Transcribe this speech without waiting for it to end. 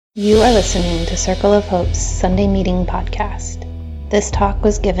You are listening to Circle of Hope's Sunday Meeting Podcast. This talk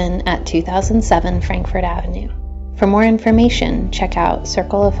was given at 2007 Frankfurt Avenue. For more information, check out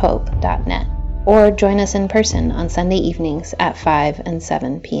circleofhope.net or join us in person on Sunday evenings at 5 and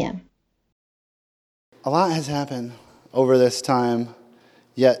 7 p.m. A lot has happened over this time,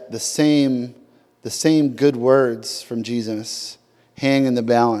 yet the same good words from Jesus hang in the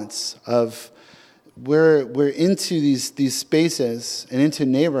balance of we're into these spaces and into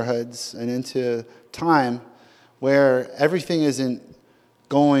neighborhoods and into time where everything isn't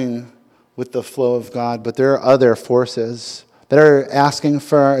going with the flow of God, but there are other forces that are asking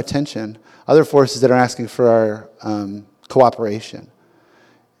for our attention, other forces that are asking for our cooperation.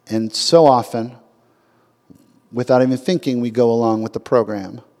 And so often, without even thinking, we go along with the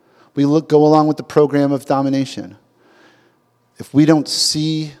program. We go along with the program of domination. If we don't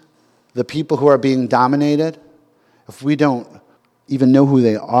see the people who are being dominated, if we don't even know who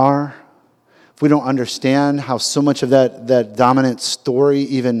they are, if we don't understand how so much of that dominant story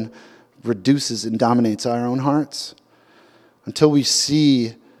even reduces and dominates our own hearts, until we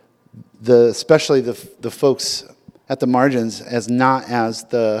see especially the folks at the margins as not as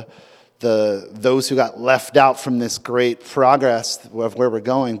those who got left out from this great progress of where we're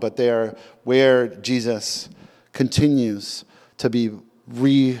going, but they are where Jesus continues to be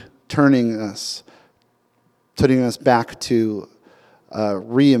turning us back to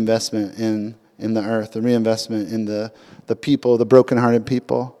reinvestment in the earth, the reinvestment in the people, the brokenhearted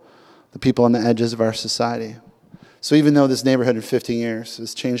people, the people on the edges of our society. So even though this neighborhood in 15 years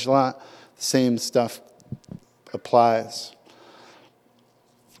has changed a lot, the same stuff applies.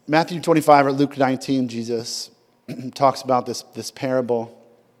 Matthew 25 or Luke 19, Jesus talks about this parable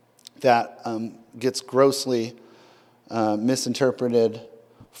that gets grossly misinterpreted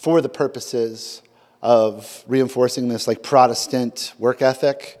for the purposes of reinforcing this like Protestant work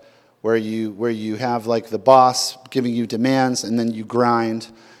ethic, where you have like the boss giving you demands and then you grind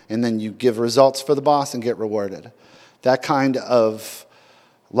and then you give results for the boss and get rewarded. That kind of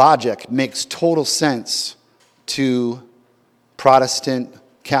logic makes total sense to Protestant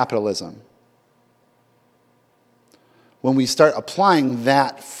capitalism. When we start applying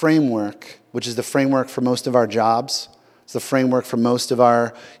that framework, which is the framework for most of our jobs, it's the framework for most of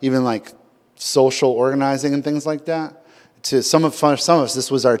our even like social organizing and things like that. To some of us,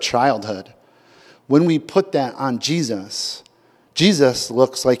 this was our childhood. When we put that on Jesus, Jesus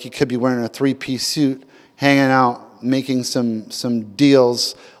looks like he could be wearing a 3-piece suit, hanging out, making some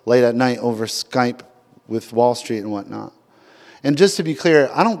deals late at night over Skype with Wall Street and whatnot. And just to be clear,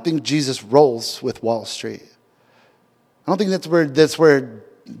 I don't think Jesus rolls with Wall Street. I don't think that's where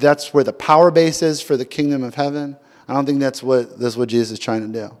the power base is for the kingdom of heaven. I don't think that's what Jesus is trying to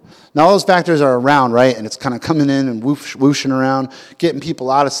do. Now, all those factors are around, right? And it's kind of coming in and whooshing around, getting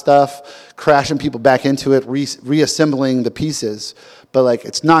people out of stuff, crashing people back into it, reassembling the pieces. But like,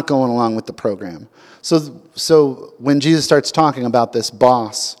 it's not going along with the program. So when Jesus starts talking about this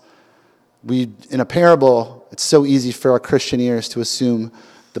boss, in a parable, it's so easy for our Christian ears to assume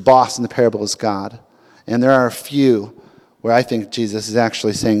the boss in the parable is God. And there are a few where I think Jesus is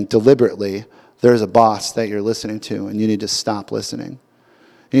actually saying deliberately, there's a boss that you're listening to, and you need to stop listening.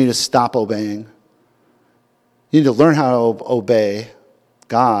 You need to stop obeying. You need to learn how to obey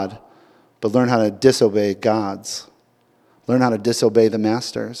God, but learn how to disobey gods. Learn how to disobey the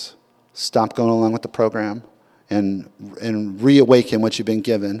masters. Stop going along with the program and reawaken what you've been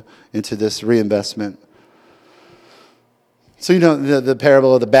given into this reinvestment. So the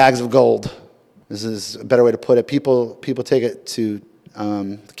parable of the bags of gold. This is a better way to put it. People take it to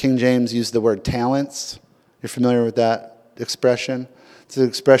King James used the word talents. You're familiar with that expression? It's an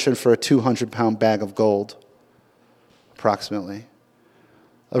expression for a 200-pound bag of gold, approximately.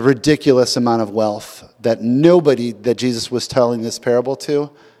 A ridiculous amount of wealth that nobody that Jesus was telling this parable to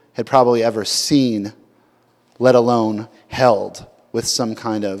had probably ever seen, let alone held with some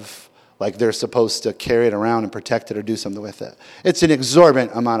kind of, like they're supposed to carry it around and protect it or do something with it. It's an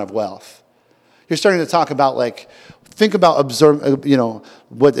exorbitant amount of wealth. You're starting to talk about think about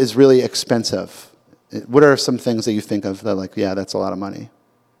what is really expensive. What are some things that you think of that yeah, that's a lot of money?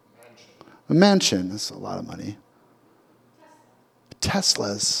 A mansion is a lot of money.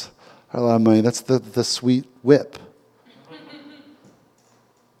 Teslas are a lot of money. That's the sweet whip.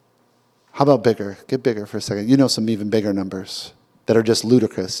 How about bigger? Get bigger for a second. You know some even bigger numbers that are just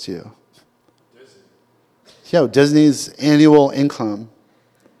ludicrous to you. Disney. Disney's annual income.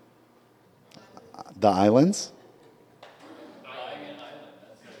 The islands?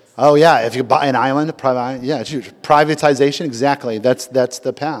 Oh yeah, if you buy an island, it's huge. Privatization, exactly. That's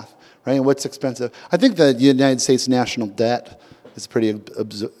the path, right? And what's expensive? I think the United States national debt It's a pretty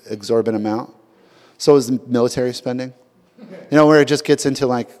exorbitant amount. So is the military spending. Where it just gets into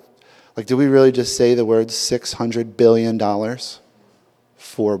like, do we really just say the words $600 billion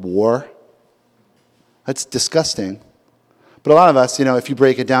for war? That's disgusting. But a lot of us, if you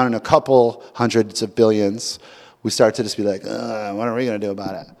break it down in a couple hundreds of billions, we start to just be like, what are we going to do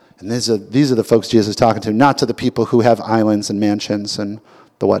about it? And these are the folks Jesus is talking to, not to the people who have islands and mansions and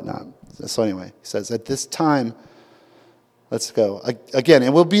the whatnot. So anyway, he says, at this time, let's go. Again,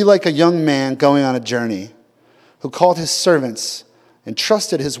 it will be like a young man going on a journey who called his servants and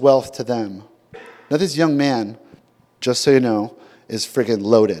trusted his wealth to them. Now this young man, just so you know, is friggin'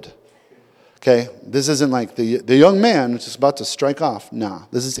 loaded. Okay? This isn't like the young man who's just about to strike off. No,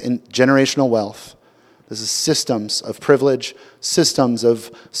 this is in generational wealth. This is systems of privilege, systems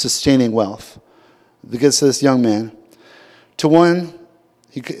of sustaining wealth. Because to this young man, to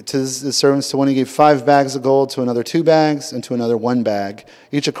his servants, to one he gave 5 bags of gold, to another 2 bags, and to another 1 bag,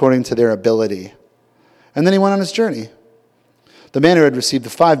 each according to their ability. And then he went on his journey. The man who had received the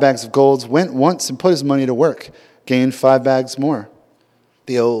 5 bags of gold went once and put his money to work, gained 5 bags more.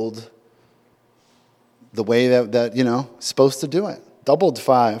 The way that supposed to do it. Doubled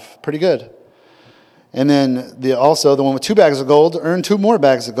 5, pretty good. And then the one with 2 bags of gold earned 2 more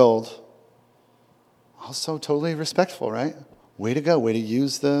bags of gold. Also totally respectful, right? Way to go. Way to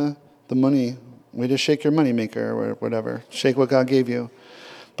use the money. Way to shake your money maker or whatever. Shake what God gave you.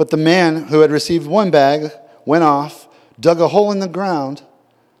 But the man who had received 1 bag went off, dug a hole in the ground,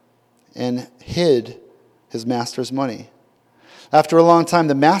 and hid his master's money. After a long time,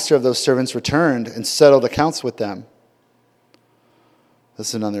 the master of those servants returned and settled accounts with them.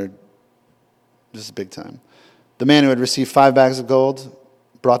 This is big time. The man who had received 5 bags of gold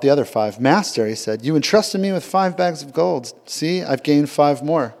brought the other 5. Master, he said, you entrusted me with 5 bags of gold. See, I've gained 5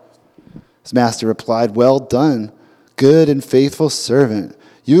 more. His master replied, well done, good and faithful servant.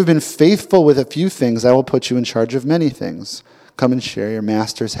 You have been faithful with a few things. I will put you in charge of many things. Come and share your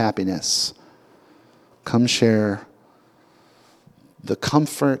master's happiness. Come share the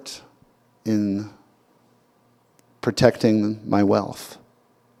comfort in protecting my wealth.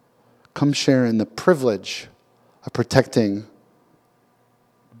 Come share in the privilege of protecting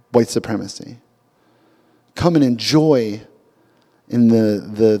white supremacy. Come and enjoy in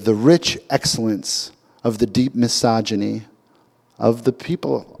the rich excellence of the deep misogyny of the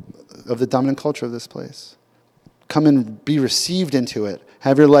people, of the dominant culture of this place. Come and be received into it.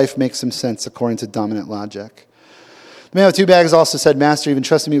 Have your life make some sense according to dominant logic. The man with 2 bags also said, Master, you've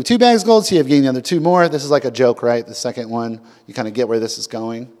entrusted me with 2 bags of gold, so you have gained the other 2 more. This is like a joke, right? The second one, you kind of get where this is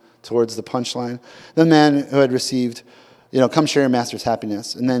going, towards the punchline. The man who had received, come share your master's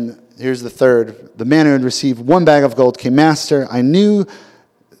happiness. And then here's the third. The man who had received 1 bag of gold came, Master,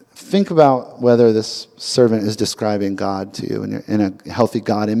 think about whether this servant is describing God to you in a healthy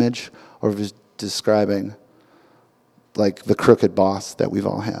God image, or if he's describing like the crooked boss that we've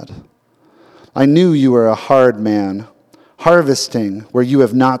all had. I knew you were a hard man, harvesting where you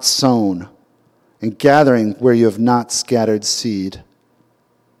have not sown, and gathering where you have not scattered seed.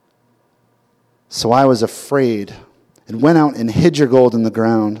 So I was afraid and went out and hid your gold in the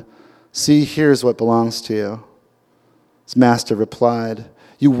ground. See, here's what belongs to you. His master replied,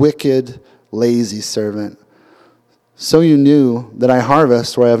 you wicked, lazy servant. So you knew that I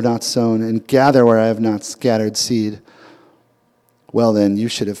harvest where I have not sown and gather where I have not scattered seed. Well, then, you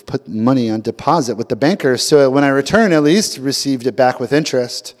should have put money on deposit with the bankers, so that when I return, at least received it back with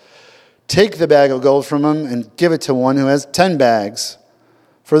interest. Take the bag of gold from him and give it to one who has 10 bags.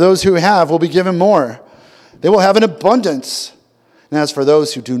 For those who have will be given more. They will have an abundance. And as for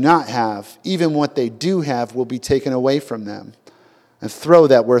those who do not have, even what they do have will be taken away from them. And throw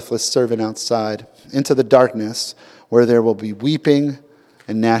that worthless servant outside into the darkness, where there will be weeping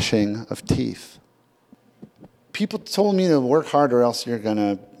and gnashing of teeth. People told me to work hard or else you're going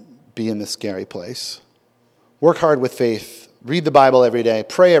to be in this scary place. Work hard with faith. Read the Bible every day.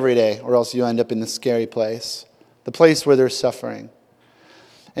 Pray every day, or else you end up in this scary place. The place where there's suffering.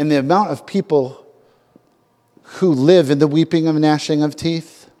 And the amount of people who live in the weeping and gnashing of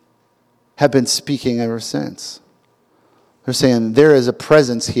teeth have been speaking ever since. They're saying there is a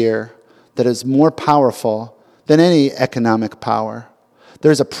presence here that is more powerful than any economic power.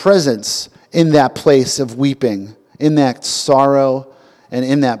 There's a presence in that place of weeping, in that sorrow, and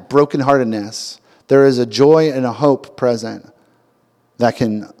in that brokenheartedness. There is a joy and a hope present that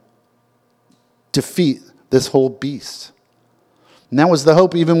can defeat this whole beast. And that was the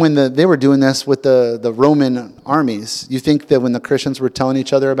hope even when they were doing this with the Roman armies. You think that when the Christians were telling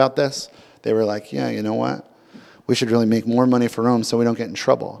each other about this, they were like, yeah, you know what? We should really make more money for Rome so we don't get in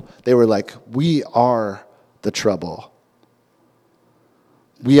trouble. They were like, we are the trouble.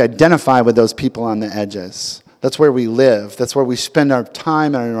 we identify with those people on the edges. That's where we live. That's where we spend our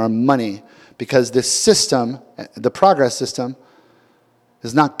time and our money, because this system, the progress system,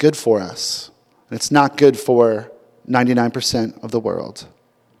 is not good for us. And it's not good for 99% of the world.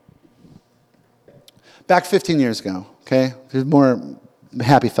 Back 15 years ago, okay? There's more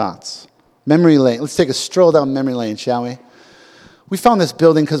happy thoughts. Memory lane. Let's take a stroll down memory lane, shall we? We found this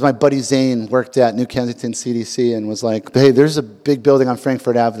building because my buddy Zane worked at New Kensington CDC and was like, hey, there's a big building on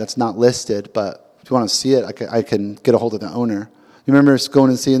Frankfurt Ave that's not listed, but if you want to see it, I can get a hold of the owner. You remember us going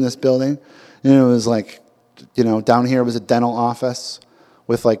and seeing this building? And it was like, down here was a dental office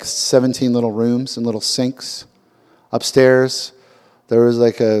with like 17 little rooms and little sinks. Upstairs, there was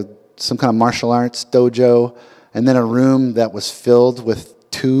like some kind of martial arts dojo, and then a room that was filled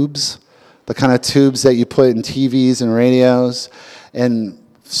with tubes, the kind of tubes that you put in TVs and radios. And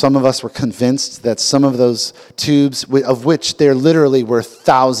some of us were convinced that some of those tubes, of which there literally were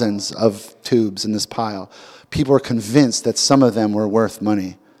thousands of tubes in this pile, people were convinced that some of them were worth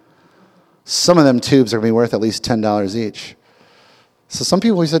money. Some of them tubes are going to be worth at least $10 each. So some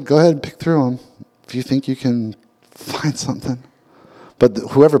people, we said, go ahead and pick through them if you think you can find something. But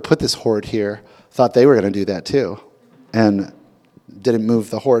whoever put this hoard here thought they were going to do that too, and didn't move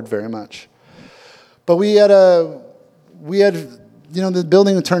the hoard very much. But we had the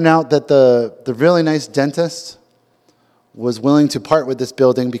building turned out that the really nice dentist was willing to part with this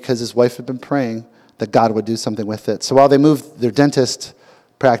building because his wife had been praying that God would do something with it. So while they moved their dentist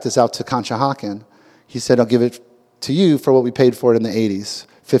practice out to Conshohocken, he said, I'll give it to you for what we paid for it in the 80s,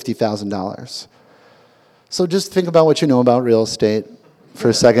 $50,000. So just think about what you know about real estate for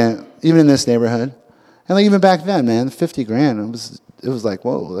a second, even in this neighborhood. And like even back then, man, 50 grand, it was like,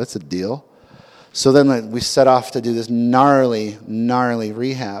 whoa, that's a deal. So then we set off to do this gnarly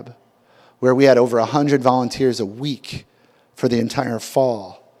rehab where we had over 100 volunteers a week for the entire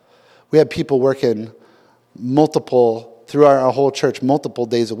fall. We had people working through our whole church, multiple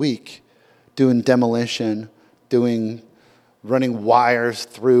days a week, doing demolition, running wires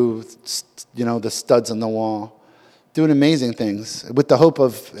through, the studs on the wall, doing amazing things with the hope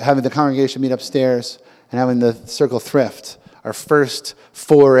of having the congregation meet upstairs and having the Circle Thrift, our first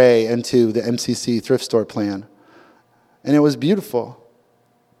foray into the MCC thrift store plan. And it was beautiful.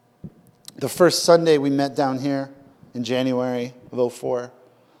 The first Sunday we met down here in January of 2004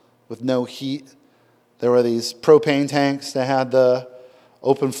 with no heat. There were these propane tanks that had the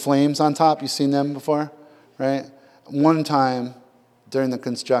open flames on top. You've seen them before, right? One time during the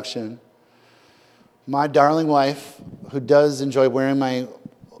construction, my darling wife, who does enjoy wearing my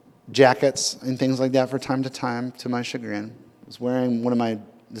jackets and things like that from time to time, to my chagrin, was wearing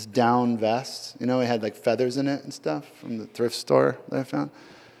this down vest. It had like feathers in it and stuff from the thrift store that I found.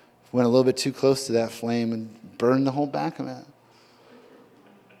 Went a little bit too close to that flame and burned the whole back of it.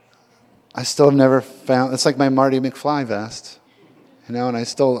 I still have never found, it's like my Marty McFly vest, and I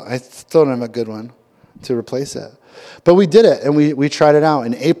still don't have a good one to replace it. But we did it, and we tried it out.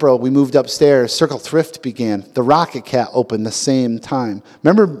 In April, we moved upstairs. Circle Thrift began. The Rocket Cat opened the same time.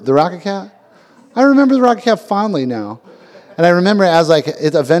 Remember the Rocket Cat? I remember the Rocket Cat fondly now. And I remember it as like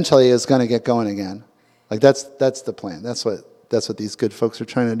it eventually is going to get going again. Like that's the plan. That's what these good folks are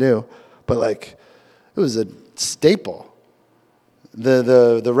trying to do. But like it was a staple.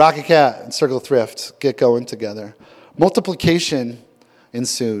 The Rocket Cat and Circle Thrift get going together. Multiplication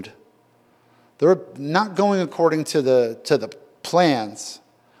ensued. They were not going according to the plans,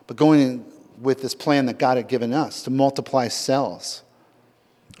 but going with this plan that God had given us to multiply cells,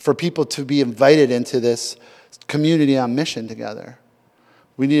 for people to be invited into this community on mission together.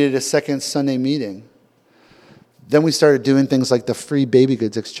 We needed a second Sunday meeting. Then we started doing things like the free baby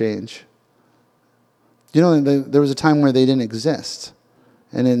goods exchange. There was a time where they didn't exist.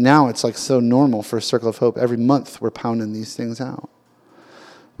 And now it's like so normal for Circle of Hope. Every month we're pounding these things out.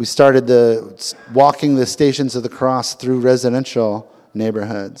 We started walking the Stations of the Cross through residential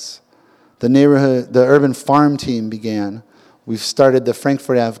neighborhoods. The urban farm team began. We've started the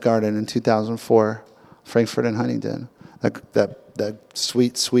Frankfurt Ave Garden in 2004, Frankfurt and Huntington. That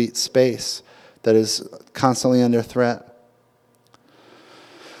sweet, sweet space that is constantly under threat.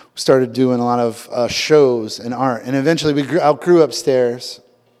 We started doing a lot of shows and art. And eventually we outgrew upstairs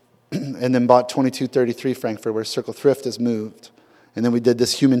and then bought 2233 Frankfurt, where Circle Thrift has moved. And then we did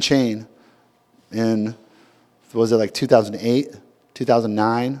this human chain in, was it like 2008,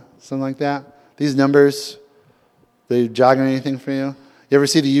 2009, something like that? These numbers, they jogging anything for you? You ever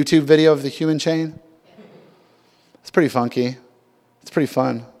see the YouTube video of the human chain? It's pretty funky. It's pretty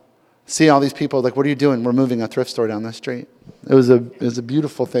fun. See all these people, like, what are you doing? We're moving a thrift store down the street. It was a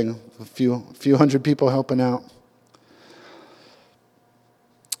beautiful thing. A few hundred people helping out.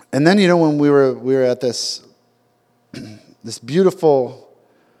 And then, when we were at this beautiful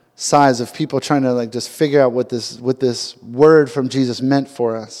size of people trying to just figure out what this word from Jesus meant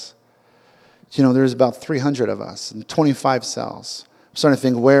for us. There's about 300 of us and 25 cells. I'm starting to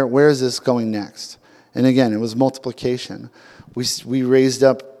think, where is this going next? And again, it was multiplication. We raised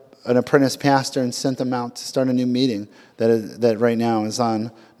up an apprentice pastor and sent them out to start a new meeting that right now is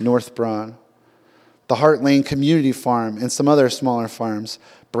on North Broad. The Hart Lane Community Farm and some other smaller farms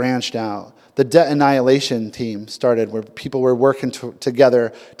branched out. The debt annihilation team started, where people were working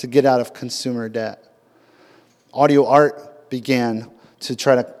together to get out of consumer debt. Audio art began to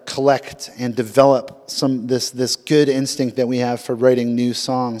try to collect and develop this good instinct that we have for writing new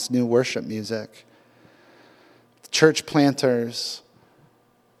songs, new worship music. Church planters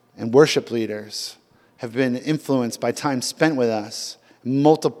and worship leaders have been influenced by time spent with us,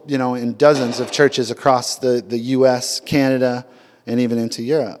 in dozens of churches across the U.S., Canada, and even into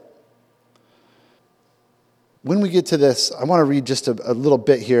Europe. When we get to this, I want to read just a little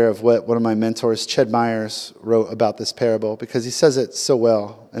bit here of what one of my mentors, Ched Myers, wrote about this parable, because he says it so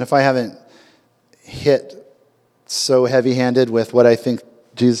well. And if I haven't hit so heavy-handed with what I think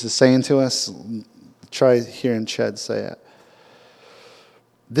Jesus is saying to us, try hearing Ched say it.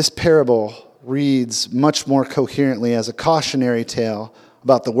 This parable reads much more coherently as a cautionary tale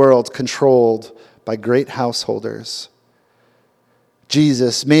about the world controlled by great householders.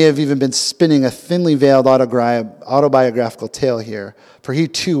 Jesus may have even been spinning a thinly veiled autobiographical tale here, for he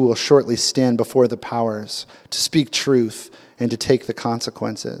too will shortly stand before the powers to speak truth and to take the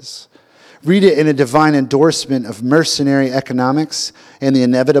consequences. Read it in a divine endorsement of mercenary economics, and the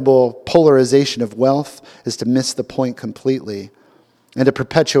inevitable polarization of wealth is to miss the point completely, and to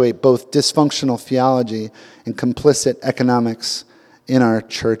perpetuate both dysfunctional theology and complicit economics in our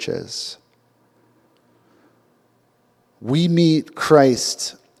churches. We meet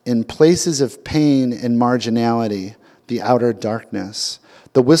Christ in places of pain and marginality, the outer darkness.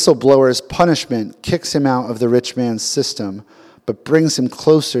 The whistleblower's punishment kicks him out of the rich man's system, but brings him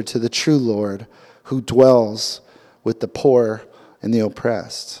closer to the true Lord who dwells with the poor and the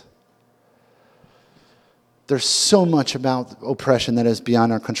oppressed. There's so much about oppression that is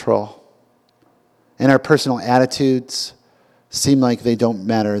beyond our control. And our personal attitudes seem like they don't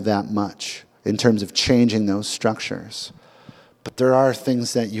matter that much in terms of changing those structures. But there are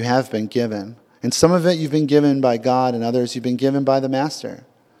things that you have been given. And some of it you've been given by God, and others you've been given by the Master.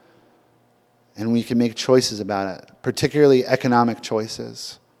 And we can make choices about it, particularly economic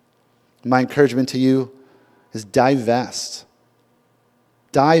choices. My encouragement to you is divest.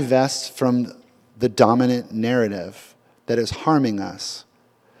 Divest from the dominant narrative that is harming us.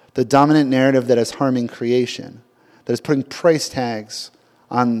 The dominant narrative that is harming creation. That is putting price tags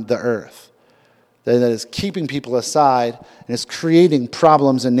on the earth. That is keeping people aside and is creating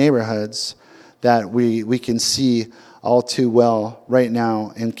problems in neighborhoods that we can see all too well right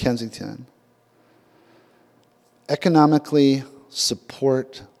now in Kensington. Economically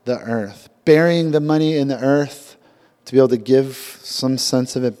support the earth. Burying the money in the earth to be able to give some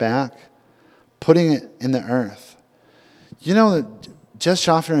sense of it back. Putting it in the earth. Jess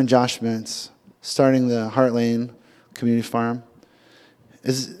Schaffner and Josh Mintz starting the Hart Lane Community Farm.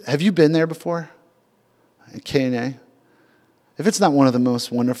 Have you been there before? At K&A? If it's not one of the most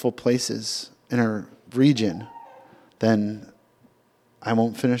wonderful places in our region, then I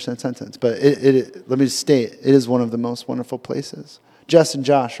won't finish that sentence. But let me just state, it is one of the most wonderful places. Jess and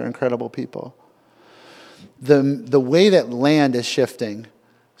Josh are incredible people. The way that land is shifting,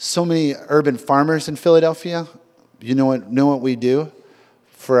 so many urban farmers in Philadelphia, know what we do?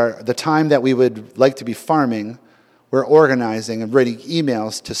 For the time that we would like to be farming, we're organizing and writing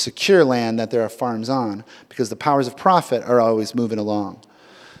emails to secure land that there are farms on, because the powers of profit are always moving along.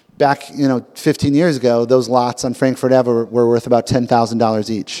 Back, 15 years ago, those lots on Frankfurt Ave were worth about $10,000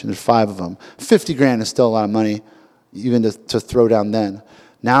 each. There's 5 of them. $50,000 is still a lot of money, even to throw down then.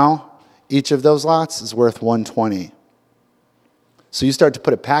 Now, each of those lots is worth $120,000. So you start to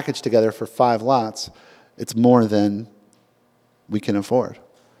put a package together for 5 lots, it's more than we can afford.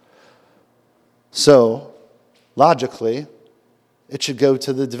 So, logically, it should go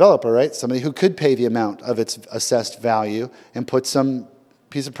to the developer, right? Somebody who could pay the amount of its assessed value and put some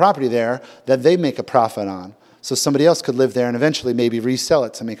piece of property there that they make a profit on. So somebody else could live there and eventually maybe resell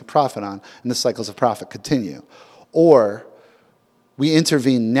it to make a profit on, and the cycles of profit continue. Or we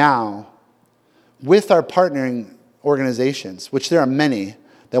intervene now with our partnering organizations, which there are many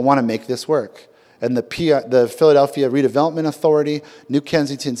that want to make this work. And the Philadelphia Redevelopment Authority, New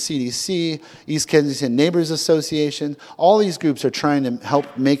Kensington CDC, East Kensington Neighbors Association, all these groups are trying to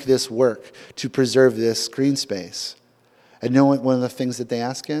help make this work to preserve this green space. And you know what one of the things that they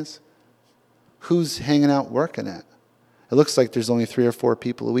ask is? Who's hanging out working it? It looks like there's only 3 or 4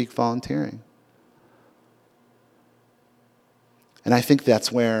 people a week volunteering. And I think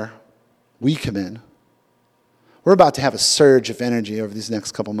that's where we come in. We're about to have a surge of energy over these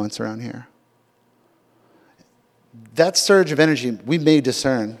next couple months around here. That surge of energy, we may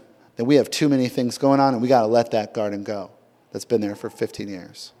discern that we have too many things going on and we got to let that garden go that's been there for 15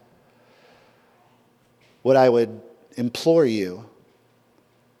 years. What I would implore you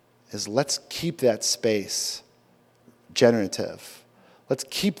is let's keep that space generative. Let's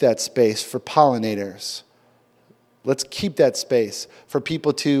keep that space for pollinators. Let's keep that space for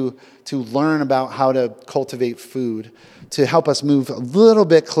people to learn about how to cultivate food, to help us move a little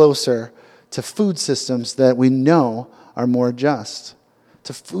bit closer to food systems that we know are more just,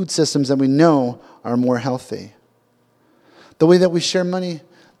 to food systems that we know are more healthy. The way that we share money,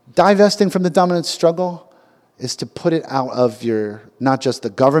 divesting from the dominant struggle, is to put it out of not just the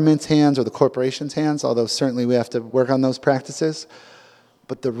government's hands or the corporation's hands, although certainly we have to work on those practices,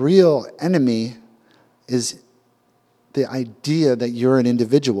 but the real enemy is the idea that you're an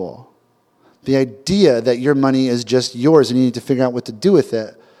individual, the idea that your money is just yours and you need to figure out what to do with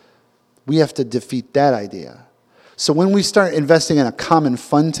it. We have to defeat that idea. So when we start investing in a common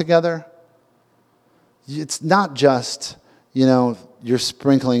fund together, it's not just, you're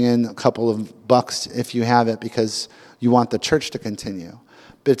sprinkling in a couple of bucks if you have it because you want the church to continue.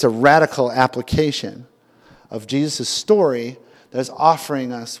 But it's a radical application of Jesus' story that is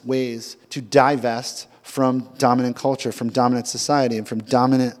offering us ways to divest from dominant culture, from dominant society, and from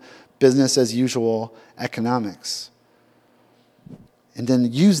dominant business as usual economics. And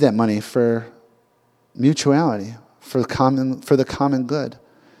then use that money for mutuality, for the common good.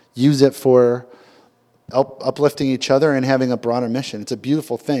 Use it for uplifting each other and having a broader mission. It's a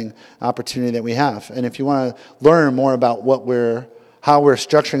beautiful thing, opportunity that we have. And if you want to learn more about how we're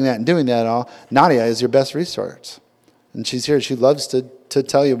structuring that and doing that all, Nadia is your best resource. And she's here. She loves to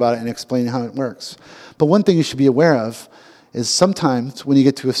tell you about it and explain how it works. But one thing you should be aware of is sometimes when you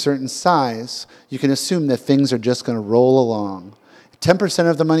get to a certain size, you can assume that things are just going to roll along. 10%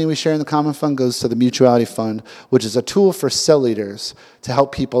 of the money we share in the Common Fund goes to the Mutuality Fund, which is a tool for cell leaders to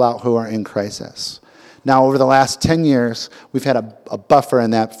help people out who are in crisis. Now, over the last 10 years, we've had a buffer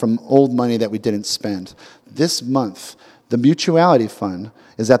in that from old money that we didn't spend. This month, the Mutuality Fund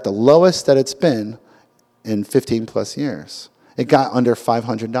is at the lowest that it's been in 15 plus years. It got under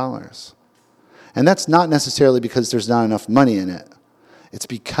 $500. And that's not necessarily because there's not enough money in it. It's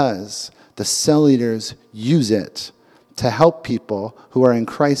because the cell leaders use it to help people who are in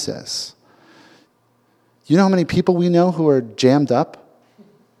crisis. You know how many people we know who are jammed up?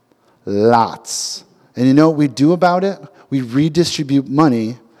 Lots. And you know what we do about it? We redistribute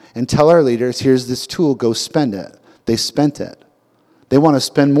money and tell our leaders, here's this tool, go spend it. They spent it. They want to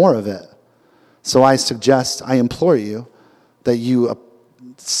spend more of it. So I implore you that you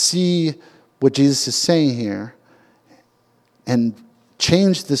see what Jesus is saying here and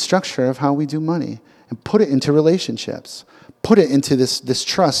change the structure of how we do money and put it into relationships. Put it into this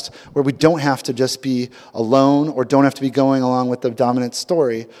trust where we don't have to just be alone or don't have to be going along with the dominant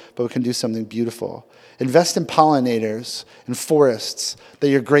story, but we can do something beautiful. Invest in pollinators and forests that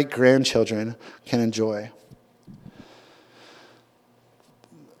your great-grandchildren can enjoy.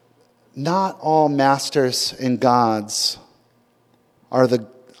 Not all masters and gods are the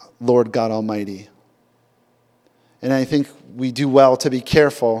Lord God Almighty. And I think we do well to be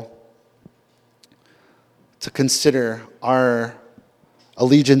careful to consider our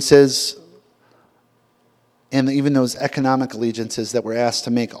allegiances and even those economic allegiances that we're asked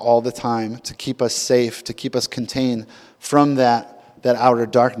to make all the time to keep us safe, to keep us contained from that outer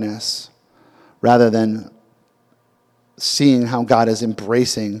darkness, rather than seeing how God is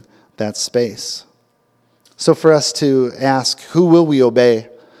embracing that space. So for us to ask, who will we obey?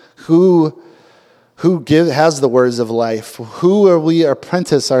 Who has the words of life? Who will we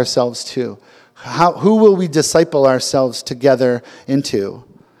apprentice ourselves to? Who will we disciple ourselves together into?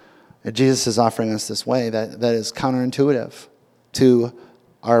 And Jesus is offering us this way that is counterintuitive to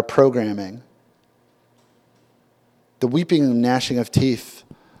our programming. The weeping and gnashing of teeth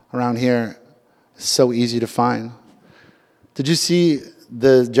around here is so easy to find. Did you see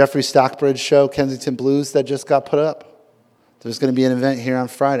the Jeffrey Stockbridge show, Kensington Blues, that just got put up? There's going to be an event here on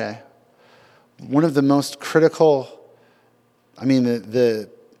Friday. One of the most critical,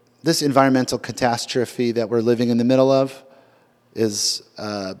 this environmental catastrophe that we're living in the middle of is,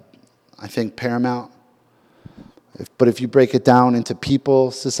 I think, paramount. But if you break it down into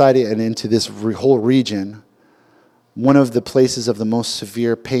people, society, and into this whole region, one of the places of the most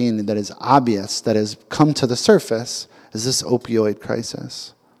severe pain that is obvious, that has come to the surface, is this opioid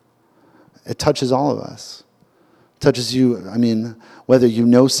crisis. It touches all of us. It touches you, whether you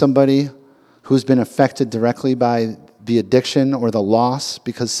know somebody who's been affected directly by the addiction or the loss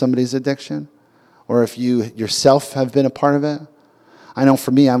because somebody's addiction, or if you yourself have been a part of it. I know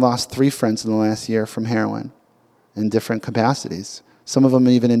for me, I lost 3 friends in the last year from heroin in different capacities. Some of them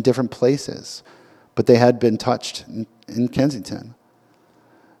even in different places, but they had been touched in Kensington.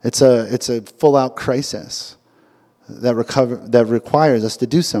 It's a full-out crisis that requires us to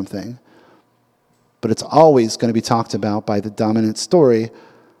do something, but it's always going to be talked about by the dominant story.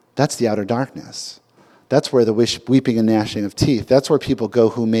 That's the outer darkness. That's where the weeping and gnashing of teeth. That's where people go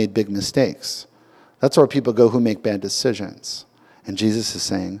who made big mistakes. That's where people go who make bad decisions. And Jesus is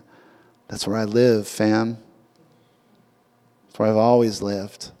saying, that's where I live, fam. That's where I've always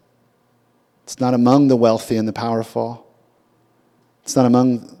lived. It's not among the wealthy and the powerful. It's not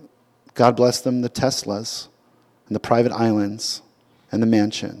among, God bless them, the Teslas and the private islands and the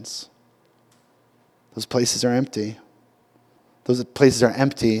mansions. Those places are empty. Those places are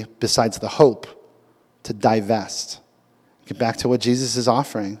empty besides the hope to divest. Get back to what Jesus is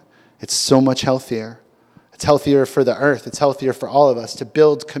offering. It's so much healthier. It's healthier for the earth. It's healthier for all of us to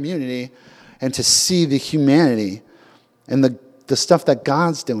build community and to see the humanity and the stuff that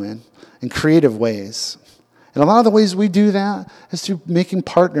God's doing in creative ways. And a lot of the ways we do that is through making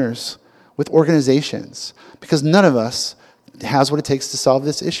partners with organizations, because none of us has what it takes to solve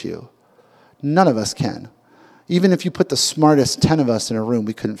this issue. None of us can. Even if you put the smartest 10 of us in a room,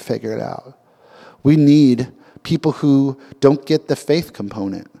 we couldn't figure it out. We need people who don't get the faith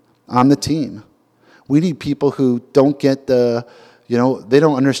component on the team. We need people who don't get they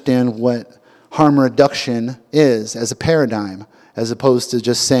don't understand what harm reduction is as a paradigm, as opposed to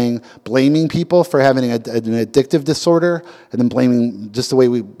just blaming people for having an addictive disorder and then blaming just the way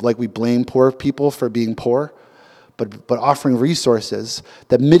we blame poor people for being poor, but offering resources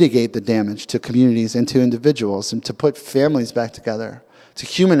that mitigate the damage to communities and to individuals and to put families back together, to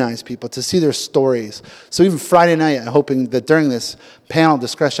humanize people, to see their stories. So even Friday night, I'm hoping that during this panel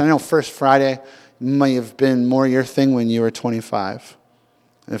discussion, I know First Friday might have been more your thing when you were 25.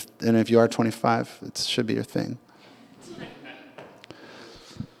 If you are 25, it should be your thing.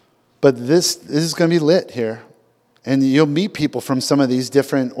 But this is going to be lit here. And you'll meet people from some of these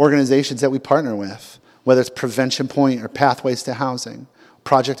different organizations that we partner with, whether it's Prevention Point or Pathways to Housing,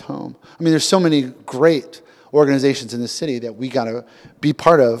 Project Home. There's so many great organizations in the city that we got to be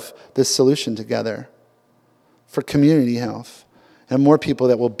part of this solution together for community health and more people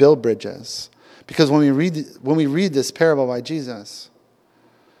that will build bridges. Because when we read this parable by Jesus,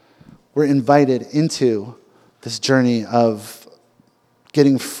 we're invited into this journey of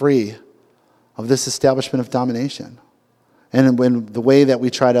getting free of this establishment of domination. And when the way that we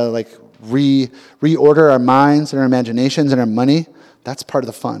try to reorder our minds and our imaginations and our money, that's part of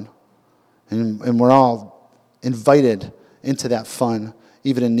the fun. And we're all invited into that fun,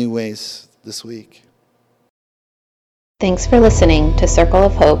 even in new ways this week. Thanks for listening to Circle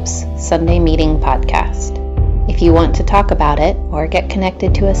of Hope's Sunday Meeting Podcast. If you want to talk about it or get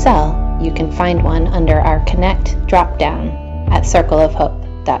connected to a cell, you can find one under our Connect drop-down at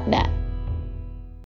circleofhope.net.